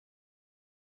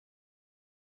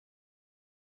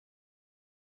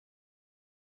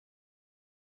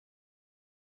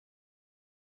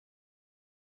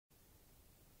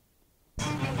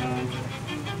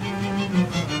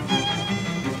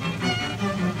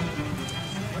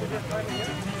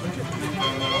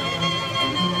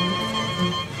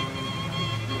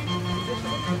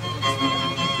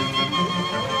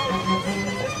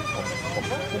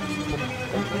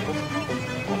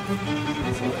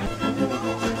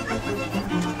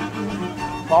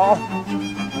ball.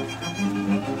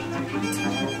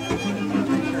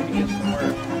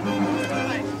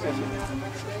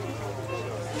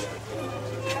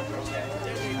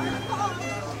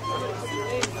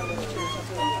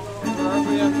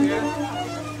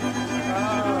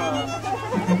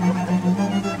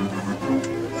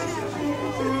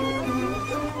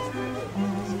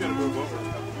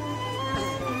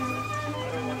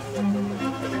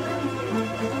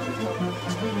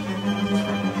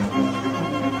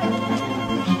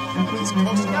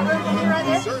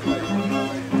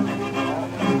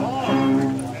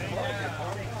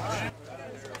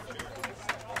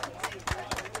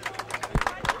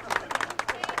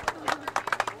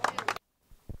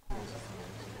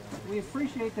 We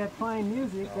appreciate that fine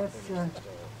music. That's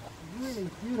really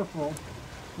beautiful.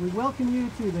 We welcome you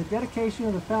to the dedication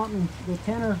of the fountain, the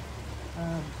Tanner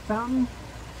Fountain.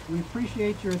 We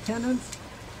appreciate your attendance.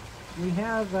 We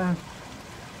have a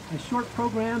short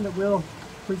program that we'll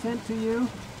present to you.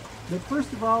 But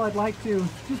first of all, I'd like to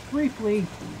just briefly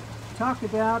talk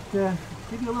about,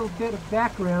 give you a little bit of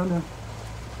background of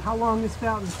how long this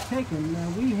fountain's taken.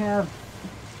 We have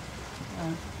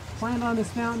planned on this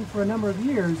fountain for a number of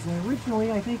years.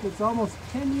 Originally, I think it's almost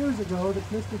 10 years ago that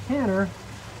Mr. Tanner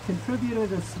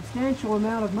contributed a substantial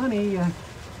amount of money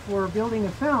for building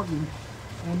a fountain.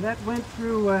 And that went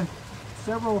through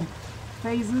several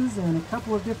phases and a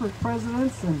couple of different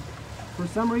presidents, and for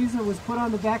some reason it was put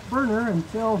on the back burner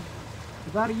until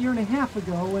about a year and a half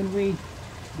ago when we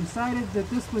decided that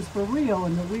this was for real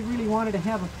and that we really wanted to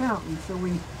have a fountain. So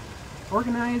we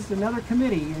organized another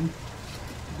committee, and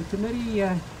the committee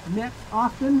met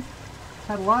often,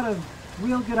 had a lot of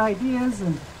real good ideas,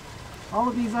 and all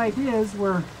of these ideas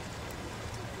were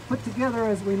put together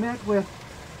as we met with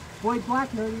Boyd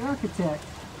Blackner, the architect.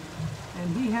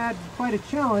 And he had quite a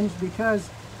challenge because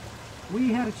we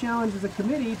had a challenge as a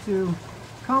committee to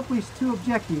accomplish two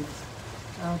objectives.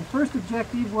 The first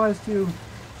objective was to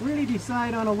really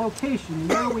decide on a location,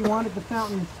 where we wanted the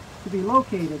fountain to be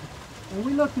located. And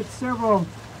we looked at several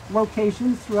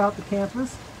locations throughout the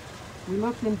campus. We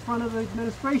looked in front of the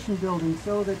administration building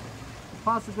so that the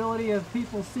possibility of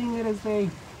people seeing it as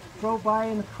they drove by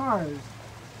in the cars.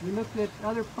 We looked at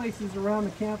other places around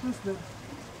the campus, but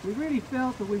we really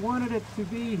felt that we wanted it to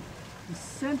be the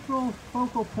central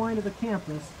focal point of the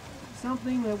campus,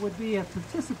 something that would be a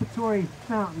participatory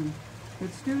fountain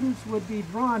that students would be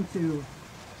drawn to.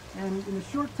 And in the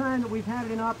short time that we've had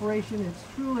it in operation, it's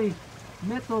truly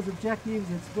met those objectives.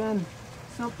 It's been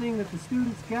something that the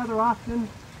students gather often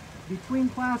between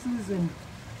classes, and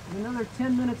in another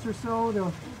 10 minutes or so,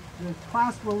 the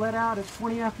class will let out at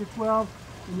 20 after 12,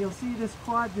 and you'll see this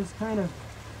quad just kind of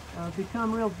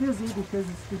become real busy because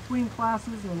it's between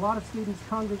classes and a lot of students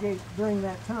congregate during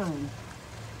that time.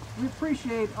 We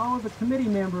appreciate all of the committee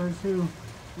members who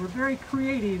were very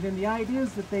creative in the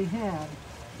ideas that they had.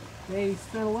 They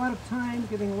spent a lot of time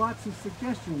giving lots of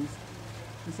suggestions.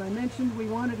 As I mentioned, we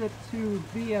wanted it to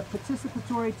be a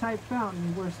participatory type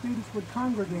fountain where students would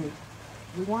congregate.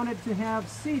 We wanted to have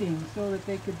seating so that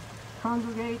they could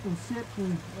congregate and sit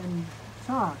and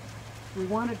talk. We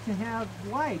wanted to have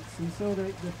lights, and so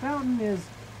the fountain is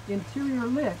interior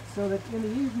lit so that in the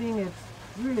evening it's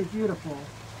really beautiful.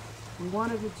 We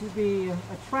wanted it to be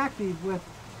attractive with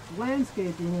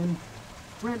landscaping, and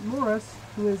Brent Morris,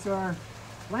 who is our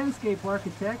landscape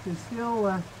architect, is still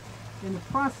in the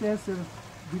process of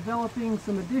developing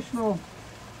some additional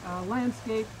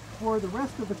landscape for the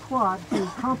rest of the quad to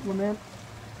complement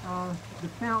the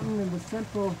fountain in the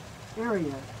central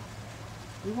area.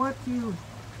 We want to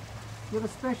give a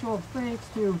special thanks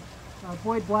to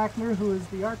Boyd Blackner, who is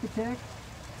the architect,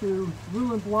 to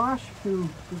Ruland Blosh, who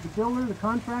is the builder, the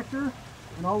contractor,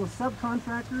 and all the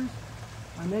subcontractors.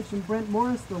 I mentioned Brent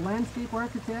Morris, the landscape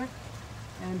architect,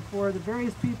 and for the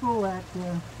various people at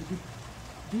the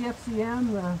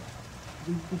DFCM,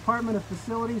 the Department of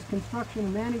Facilities, Construction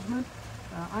and Management.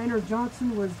 Einar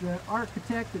Johnson was the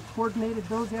architect that coordinated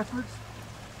those efforts.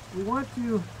 We want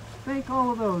to thank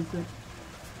all of those that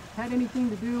had anything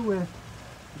to do with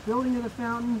the building of the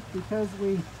fountain, because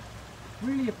we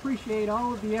really appreciate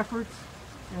all of the efforts,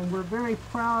 and we're very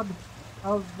proud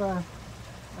of the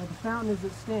fountain as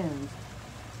it stands.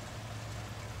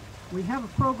 We have a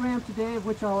program today of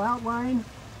which I'll outline.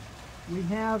 We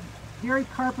have Gary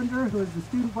Carpenter, who is the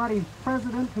student body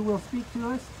president, who will speak to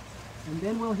us, and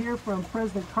then we'll hear from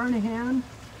President Carnahan.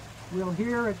 We'll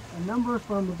hear a number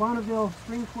from the Bonneville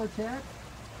String Quartet.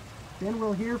 Then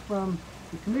we'll hear from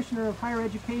the Commissioner of Higher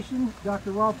Education,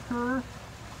 Dr. Rolf Kerr,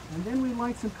 and then we'd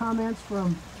like some comments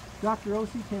from Dr.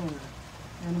 O.C. Tanner.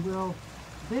 And we'll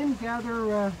then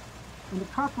gather in the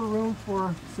copper room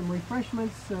for some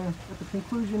refreshments at the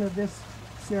conclusion of this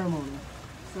ceremony.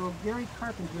 So Gary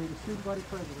Carpenter, the student body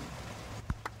president.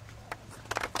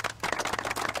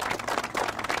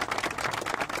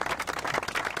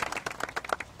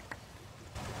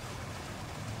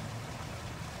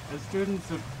 As students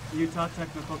of Utah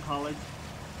Technical College,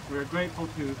 we are grateful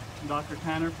to Dr.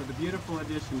 Tanner for the beautiful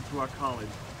addition to our college.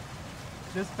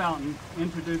 This fountain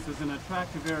introduces an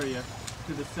attractive area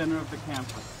to the center of the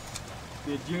campus.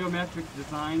 The geometric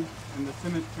design and the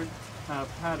symmetric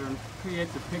pattern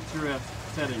creates a picturesque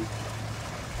setting.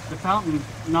 The fountain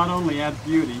not only adds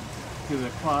beauty to the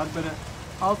quad, but it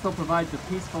also provides a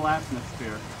peaceful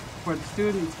atmosphere where the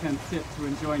students can sit to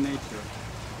enjoy nature.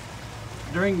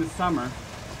 During the summer,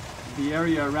 the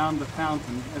area around the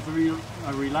fountain is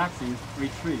a relaxing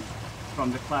retreat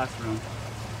from the classroom.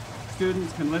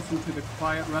 Students can listen to the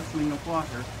quiet rustling of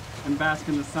water and bask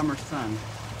in the summer sun.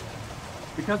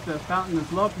 Because the fountain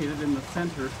is located in the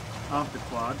center of the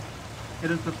quad,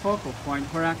 it is the focal point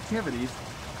where activities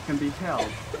can be held.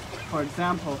 For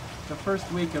example, the first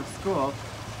week of school,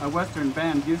 a Western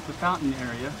band used the fountain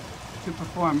area to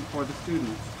perform for the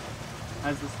students.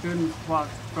 As the students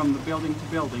walked from the building to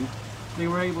building, they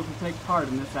were able to take part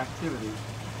in this activity.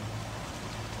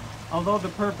 Although the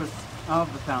purpose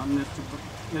of the fountain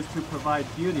is to provide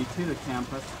beauty to the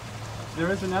campus,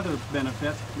 there is another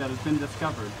benefit that has been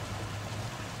discovered.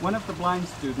 One of the blind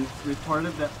students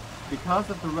reported that because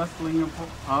of the rustling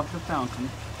of the fountain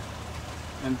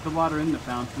and the water in the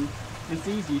fountain, it's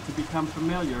easy to become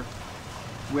familiar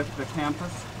with the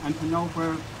campus and to know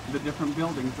where the different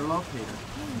buildings are located.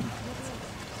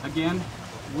 Again,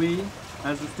 we,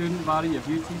 as a student body of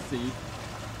UTC,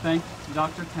 thank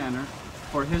Dr. Tanner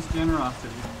for his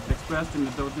generosity expressed in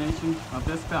the donation of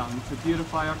this fountain to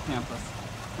beautify our campus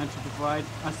and to provide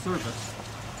a service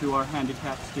to our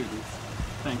handicapped students.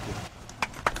 Thank you.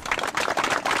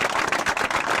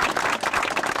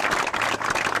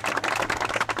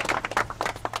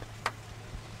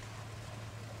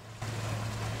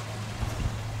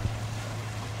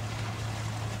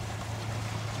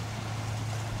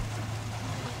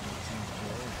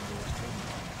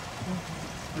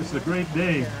 This is a great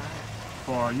day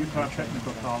for Utah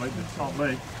Technical College at Salt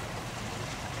Lake.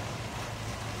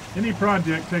 Any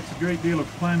project takes a great deal of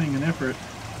planning and effort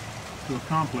to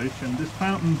accomplish, and this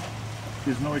fountain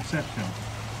is no exception.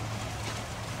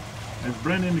 As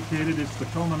Brent indicated, it's the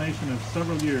culmination of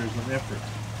several years of effort.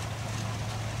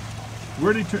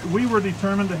 We were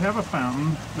determined to have a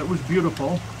fountain that was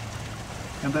beautiful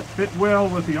and that fit well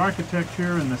with the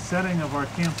architecture and the setting of our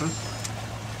campus.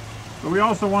 But we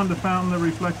also wanted a fountain that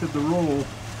reflected the role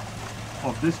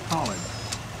of this college.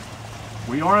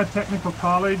 We are a technical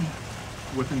college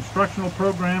with instructional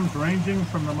programs ranging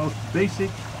from the most basic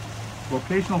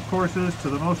vocational courses to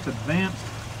the most advanced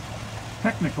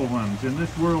technical ones in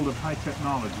this world of high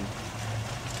technology.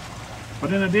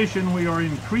 But in addition, we are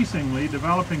increasingly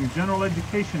developing general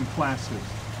education classes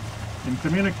in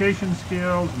communication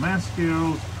skills, math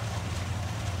skills,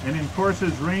 and in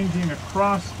courses ranging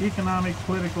across economic,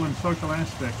 political, and social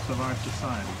aspects of our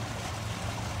society.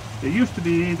 It used to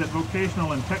be that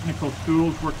vocational and technical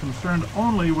schools were concerned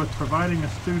only with providing a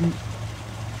student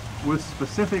with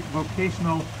specific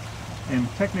vocational and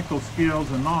technical skills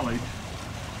and knowledge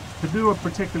to do a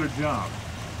particular job.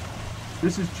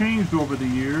 This has changed over the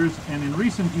years, and in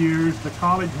recent years the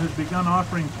college has begun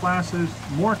offering classes,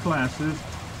 more classes,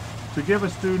 to give a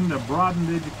student a broadened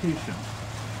education.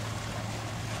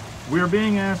 We are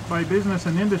being asked by business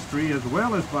and industry, as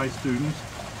well as by students,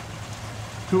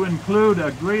 to include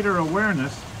a greater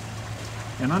awareness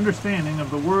and understanding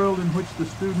of the world in which the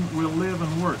student will live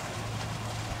and work,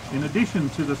 in addition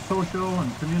to the social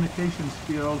and communication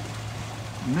skills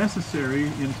necessary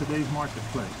in today's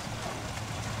marketplace.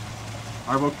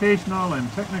 Our vocational and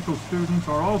technical students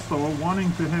are also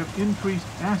wanting to have increased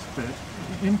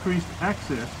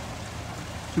access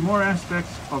to more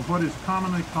aspects of what is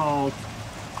commonly called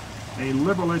a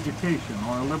liberal education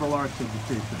or a liberal arts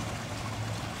education.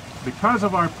 Because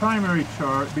our primary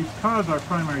charge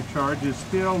is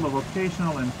still the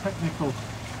vocational and technical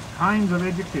kinds of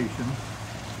education,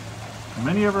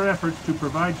 many of our efforts to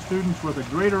provide students with a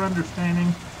greater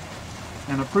understanding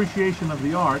and appreciation of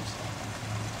the arts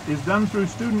is done through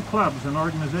student clubs and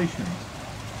organizations,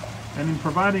 and in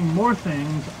providing more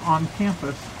things on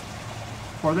campus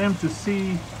for them to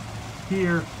see,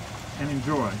 hear, and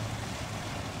enjoy.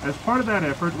 As part of that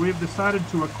effort, we've decided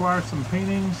to acquire some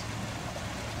paintings,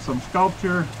 some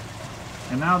sculpture,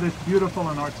 and now this beautiful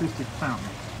and artistic fountain.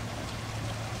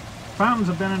 Fountains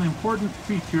have been an important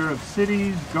feature of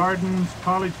cities, gardens,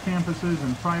 college campuses,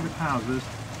 and private houses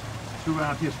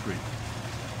throughout history.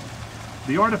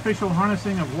 The artificial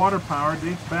harnessing of water power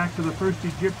dates back to the first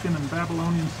Egyptian and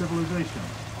Babylonian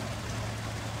civilizations.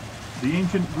 The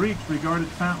ancient Greeks regarded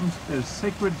fountains as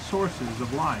sacred sources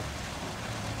of life.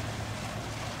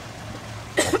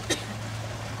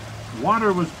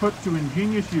 Water was put to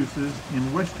ingenious uses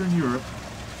in Western Europe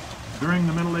during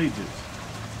the Middle Ages.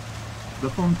 The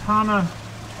Fontana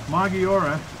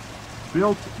Maggiore,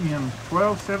 built in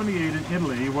 1278 in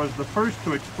Italy, was the first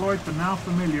to exploit the now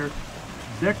familiar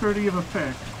decorative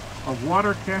effect of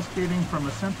water cascading from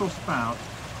a central spout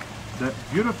that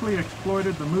beautifully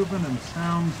exploited the movement and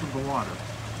sounds of the water.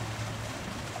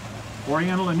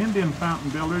 Oriental and Indian fountain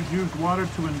builders used water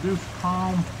to induce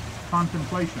calm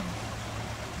contemplation.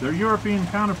 Their European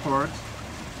counterparts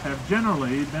have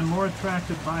generally been more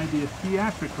attracted by the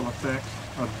theatrical effects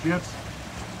of jets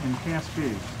and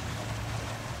cascades.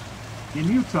 In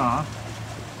Utah,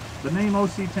 the name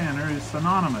O.C. Tanner is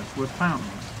synonymous with fountains,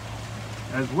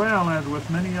 as well as with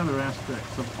many other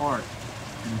aspects of art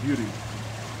and beauty.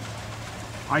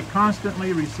 I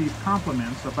constantly receive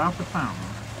compliments about the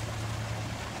fountain.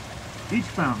 Each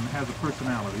fountain has a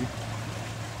personality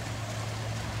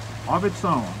of its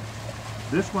own.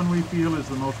 This one we feel is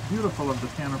the most beautiful of the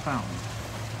Tanner fountains.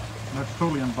 And that's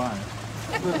totally unbiased.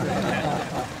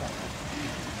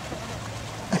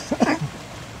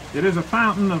 It is a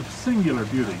fountain of singular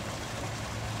beauty,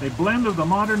 a blend of the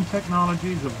modern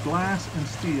technologies of glass and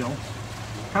steel,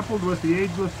 coupled with the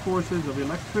ageless forces of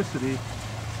electricity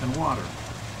and water.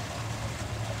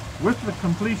 With the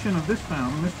completion of this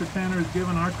fountain, Mr. Tanner has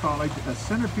given our college a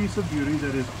centerpiece of beauty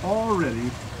that is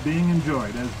already being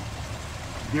enjoyed, as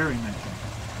Gary mentioned.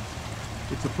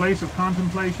 It's a place of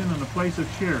contemplation and a place of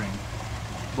sharing,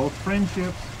 both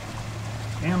friendships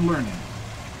and learning.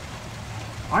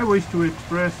 I wish to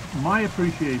express my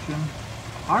appreciation,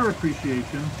 our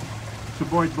appreciation, to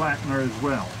Boyd Blackner as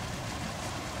well,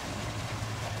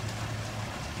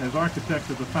 as architect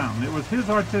of the fountain. It was his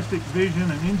artistic vision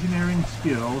and engineering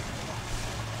skills,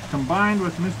 combined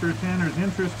with Mr. Tanner's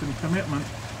interest and commitment,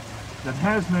 that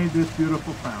has made this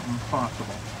beautiful fountain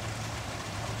possible.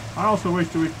 I also wish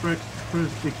to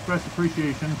express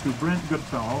appreciation to Brent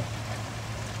Goodfellow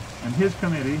and his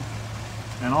committee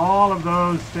and all of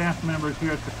those staff members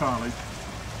here at the college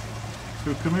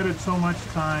who committed so much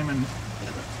time and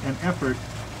effort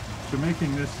to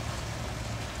making this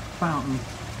fountain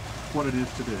what it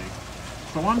is today.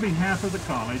 So on behalf of the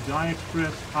college, I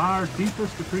express our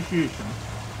deepest appreciation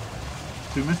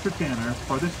to Mr. Tanner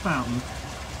for this fountain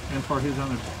and for his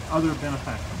other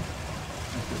benefactions.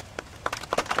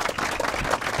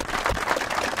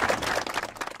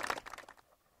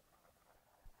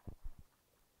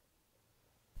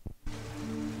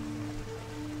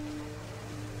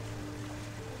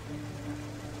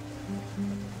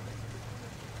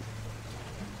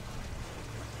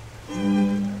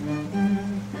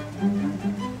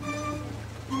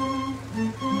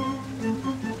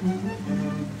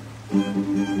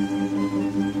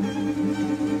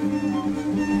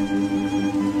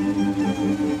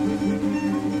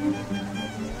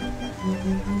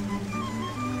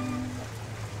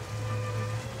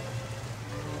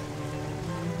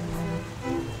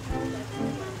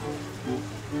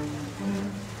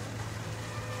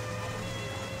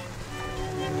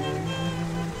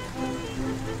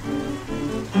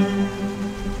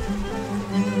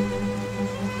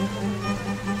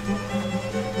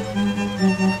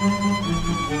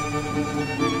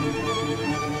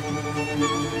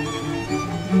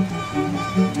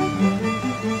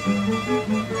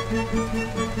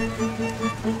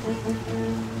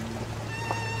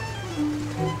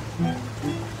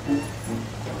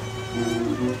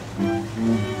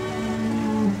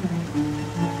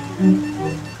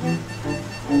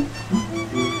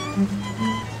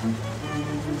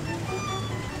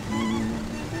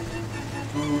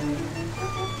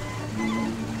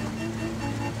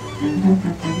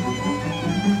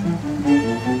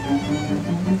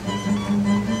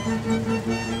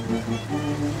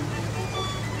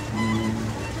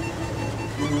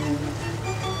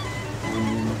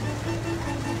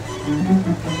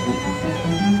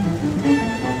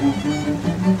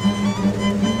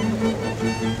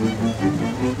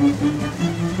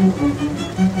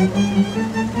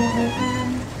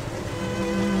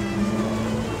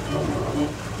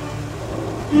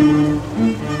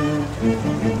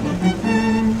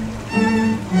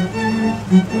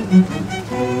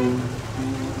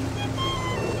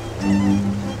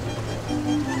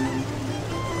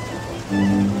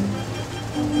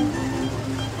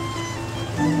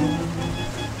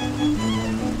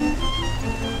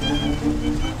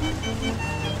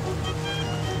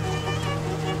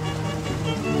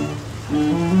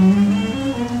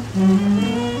 Thank you.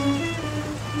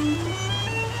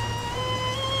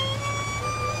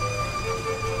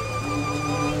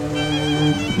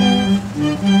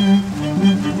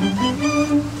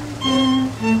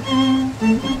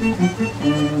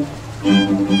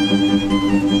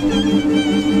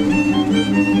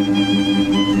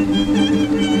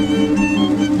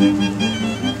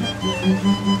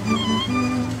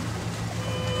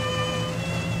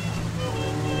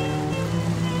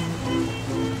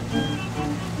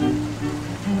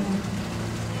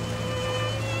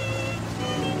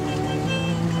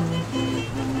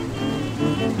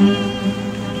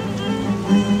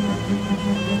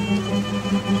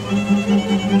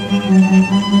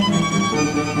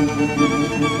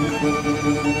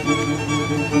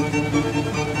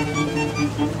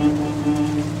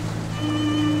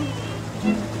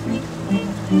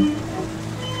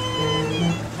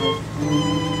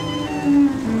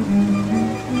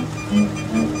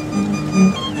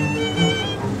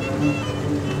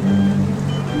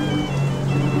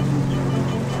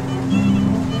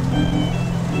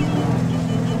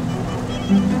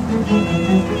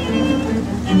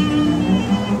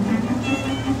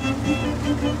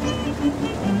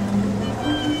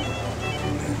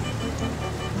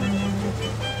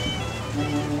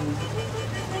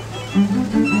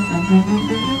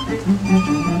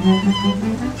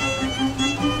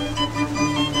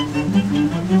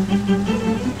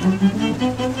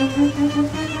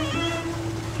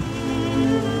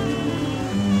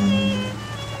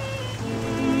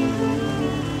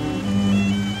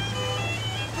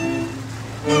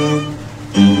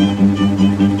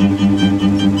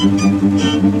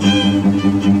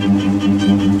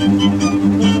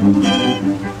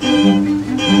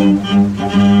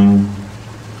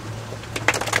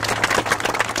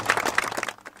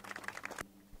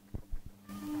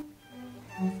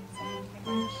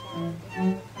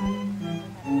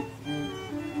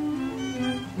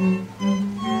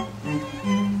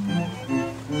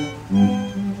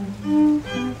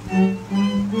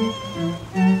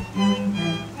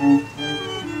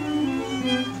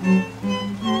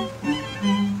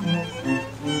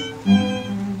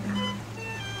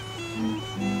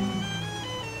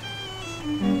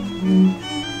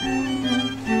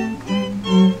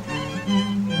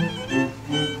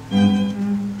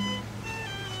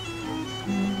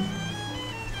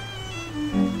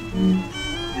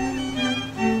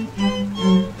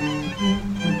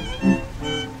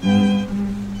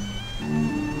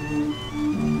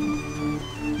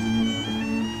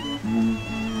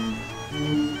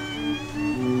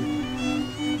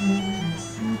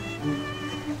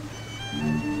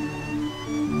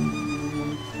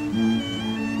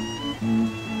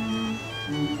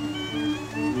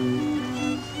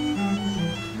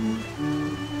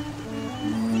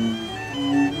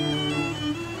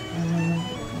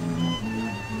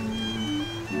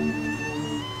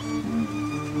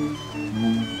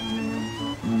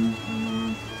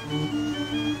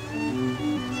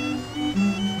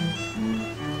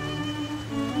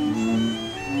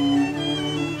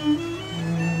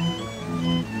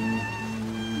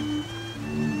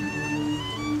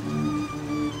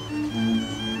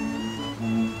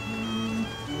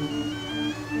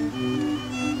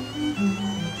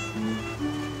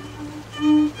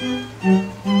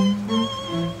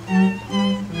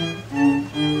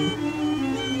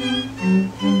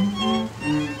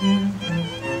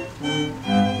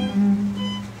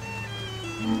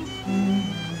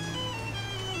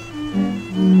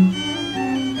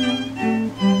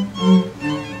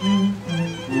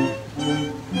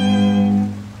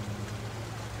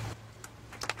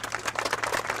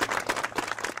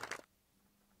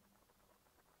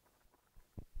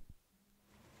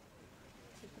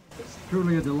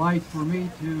 Truly a delight for me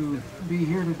to be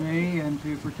here today and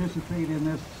to participate in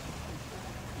this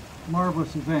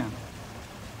marvelous event.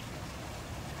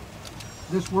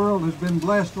 This world has been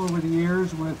blessed over the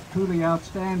years with truly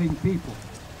outstanding people.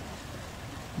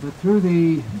 But through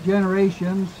the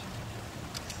generations,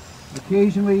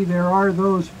 occasionally there are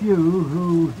those few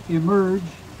who emerge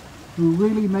who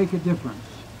really make a difference.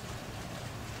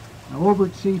 Now,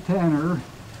 Obert C. Tanner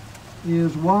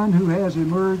is one who has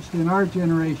emerged in our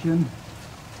generation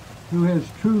who has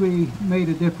truly made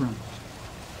a difference.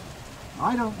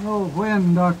 I don't know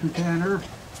when, Dr. Tanner,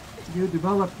 you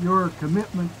developed your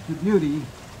commitment to beauty,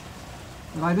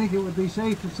 but I think it would be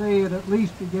safe to say it at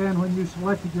least began when you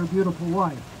selected your beautiful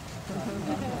wife.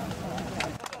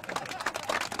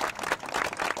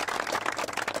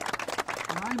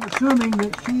 I'm assuming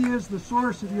that she is the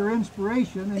source of your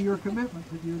inspiration and your commitment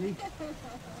to beauty,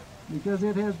 because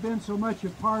it has been so much a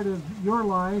part of your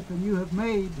life, and you have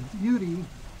made beauty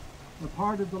a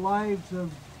part of the lives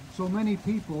of so many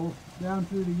people down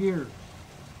through the years.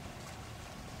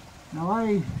 Now,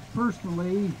 I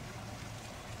personally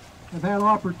have had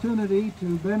opportunity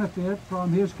to benefit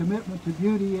from his commitment to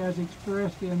beauty as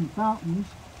expressed in fountains,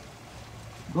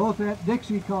 both at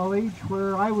Dixie College,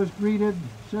 where I was greeted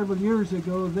several years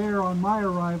ago there on my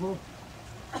arrival,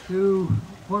 to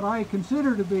what I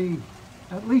consider to be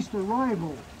at least a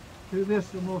rival to this,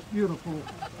 the most beautiful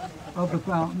of the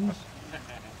fountains.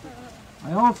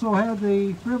 I also had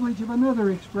the privilege of another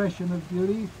expression of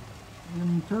beauty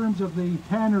in terms of the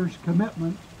Tanner's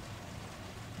commitment,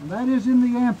 And that is in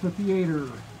the amphitheater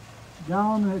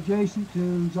down adjacent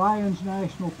to Zion's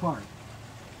National Park.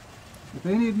 If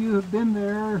any of you have been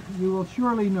there, you will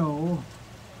surely know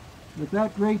that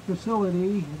that great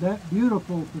facility, that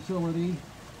beautiful facility,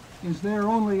 is there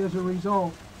only as a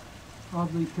result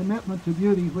of the commitment to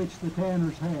beauty which the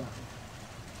Tanners have.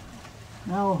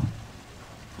 Now,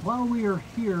 while we are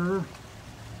here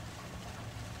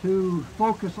to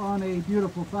focus on a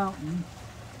beautiful fountain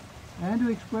and to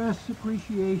express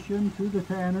appreciation to the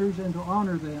Tanners and to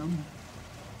honor them,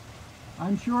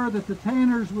 I'm sure that the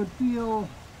Tanners would feel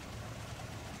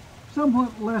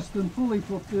somewhat less than fully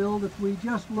fulfilled if we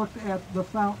just looked at the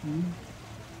fountain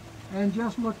and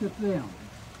just looked at them.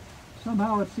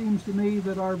 Somehow it seems to me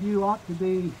that our view ought to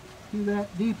be to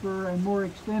that deeper and more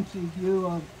extensive view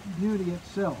of beauty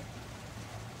itself.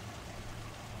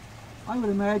 I would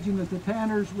imagine that the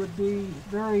Tanners would be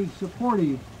very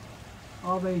supportive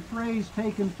of a phrase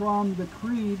taken from the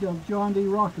creed of John D.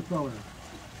 Rockefeller,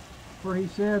 where he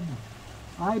said,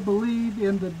 "I believe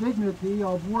in the dignity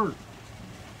of work,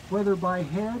 whether by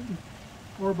head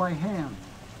or by hand."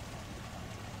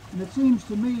 And it seems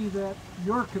to me that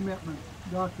your commitment,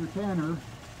 Dr. Tanner,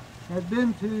 has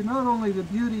been to not only the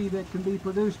beauty that can be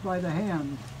produced by the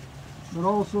hand, but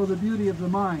also the beauty of the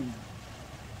mind.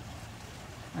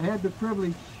 I had the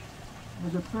privilege,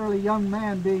 as a fairly young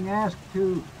man, being asked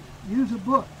to use a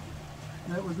book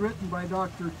that was written by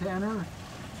Dr. Tanner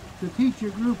to teach a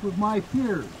group of my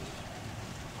peers.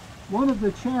 One of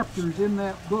the chapters in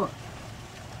that book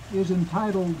is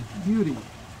entitled Beauty.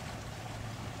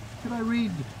 Could I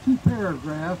read two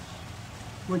paragraphs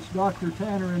which Dr.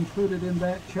 Tanner included in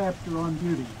that chapter on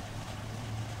beauty?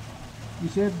 He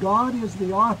said, "God is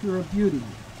the author of beauty,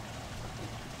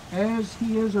 as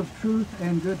he is of truth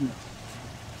and goodness.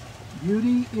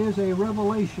 Beauty is a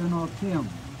revelation of him.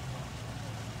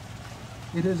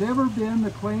 It has ever been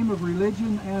the claim of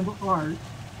religion and art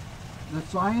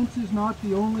that science is not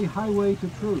the only highway to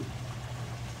truth.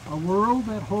 A world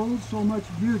that holds so much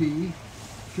beauty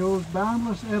shows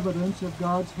boundless evidence of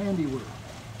God's handiwork."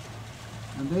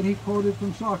 And then he quoted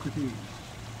from Socrates,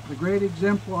 the great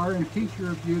exemplar and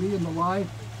teacher of beauty in the life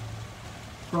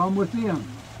from within.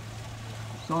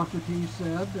 Socrates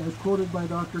said, as quoted by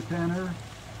Dr. Tanner,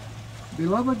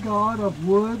 "Beloved God of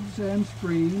woods and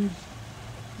streams,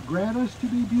 grant us to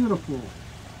be beautiful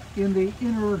in the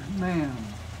inner man,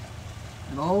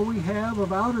 and all we have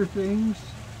of outer things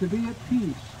to be at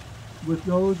peace with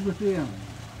those within.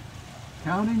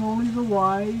 Counting only the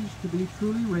wise to be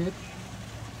truly rich,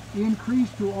 increase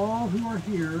to all who are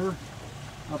here,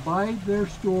 abide their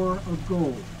store of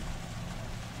gold."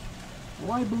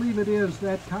 Well, I believe it is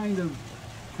that kind of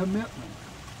commitment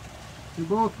to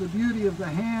both the beauty of the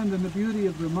hand and the beauty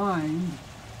of the mind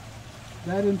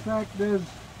that in fact does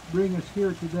bring us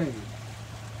here today.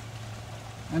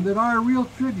 And that our real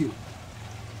tribute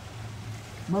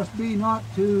must be not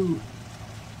to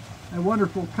a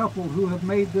wonderful couple who have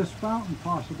made this fountain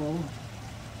possible,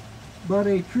 but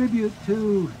a tribute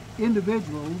to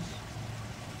individuals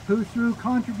who, through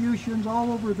contributions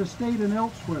all over the state and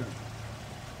elsewhere,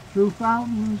 through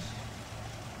fountains,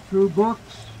 through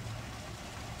books,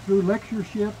 through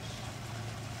lectureships,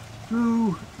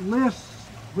 through lists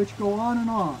which go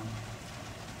on,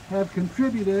 have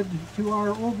contributed to our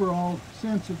overall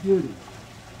sense of beauty.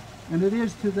 And it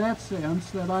is to that sense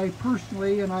that I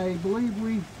personally, and I believe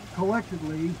we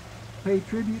collectively, pay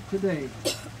tribute today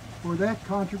for that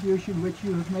contribution which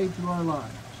you have made to our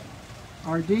lives.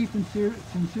 Our deep and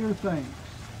sincere thanks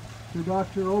to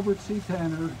Dr. Obert C.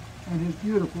 Tanner and his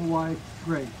beautiful wife,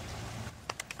 Grace.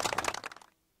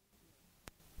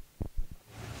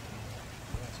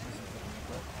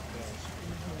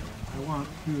 I want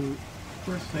to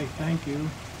first say thank you,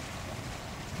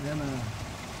 then a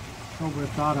sober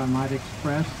thought I might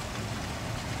express,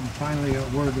 and finally a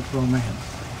word of romance.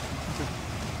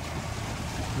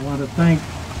 I want to thank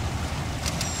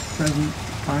President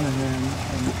Carnahan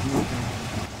and you,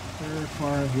 sir,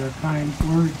 for your kind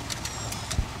words,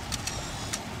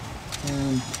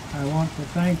 and I want to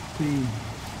thank the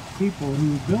people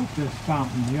who built this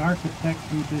fountain, the architect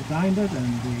who designed it,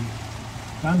 and the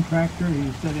contractor.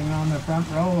 He's sitting on the front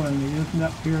row, and he isn't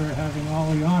up here having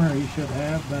all the honor he should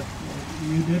have, but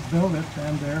you did build it,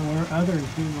 and there were others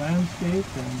who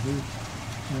landscaped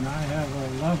and I have a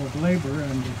love of labor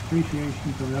and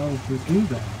appreciation for those who do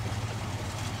that.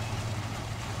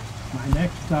 My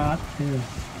next thought is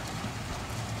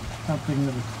something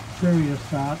of a serious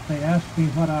thought. They asked me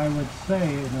what I would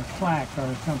say in a plaque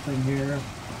or something here,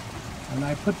 and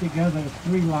I put together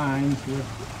 3 lines with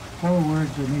 4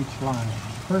 words in each line.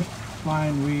 First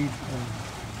line reads,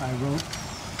 as I wrote,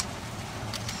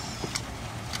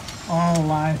 all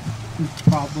life is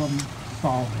problem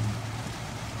solving.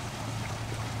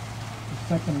 The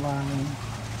second line,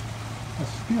 a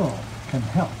skill can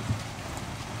help.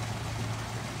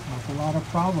 There's a lot of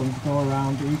problems go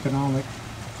around the economic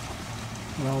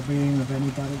well-being of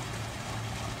anybody.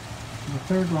 The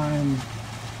third line,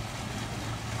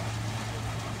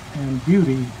 and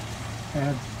beauty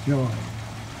adds joy.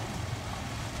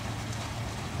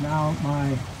 Now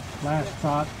my last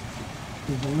thought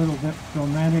is a little bit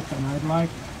romantic, and I'd like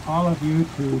all of you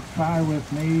to try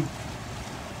with me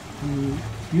to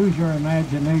use your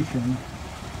imagination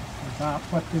about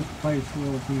what this place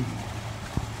will be.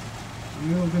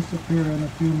 We'll disappear in a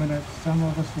few minutes. Some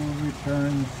of us will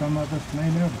return, some of us may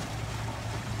never.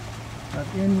 But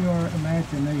in your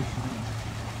imagination,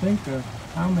 think of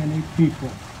how many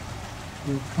people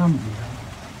will come here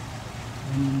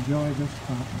and enjoy this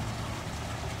fountain.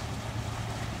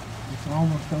 It's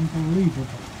almost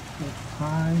unbelievable that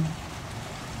time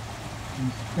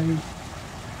and space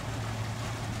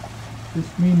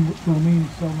will mean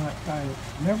so much.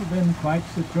 I've never been quite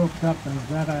so choked up as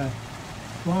that a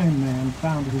blind man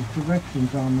found his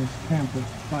directions on this campus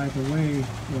by the way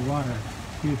the water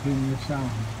gives him the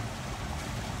sound.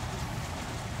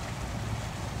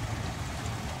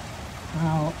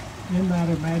 Now, in that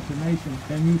imagination,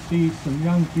 can you see some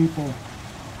young people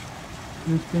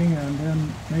visiting and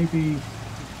then maybe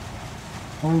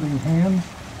holding hands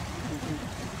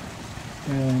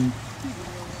and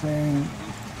saying,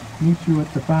 "Meet you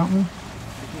at the fountain"?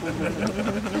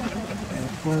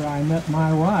 That's where I met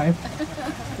my wife.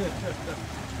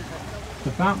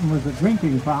 The fountain was a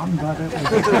drinking fountain, but it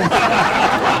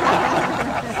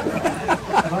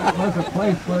was a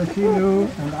place where she knew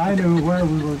and I knew where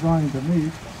we were going to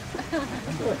meet.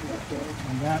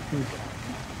 And that was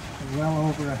well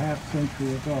over a half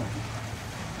century ago.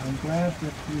 I'm glad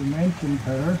that you mentioned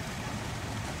her.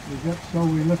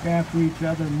 We look after each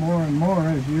other more and more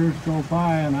as years go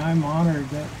by, and I'm honored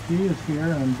that she is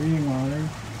here and being honored.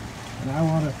 And I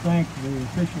want to thank the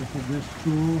officials of this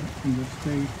school and the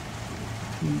state.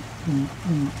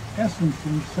 In essence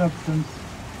and substance,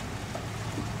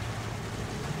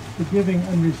 the giving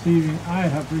and receiving, I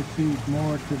have received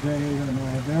more today than I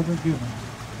have ever given.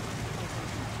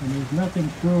 And there's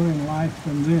nothing truer in life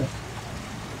than this,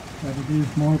 that it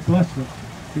is more blessed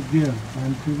to give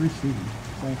than to receive.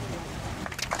 Thank you.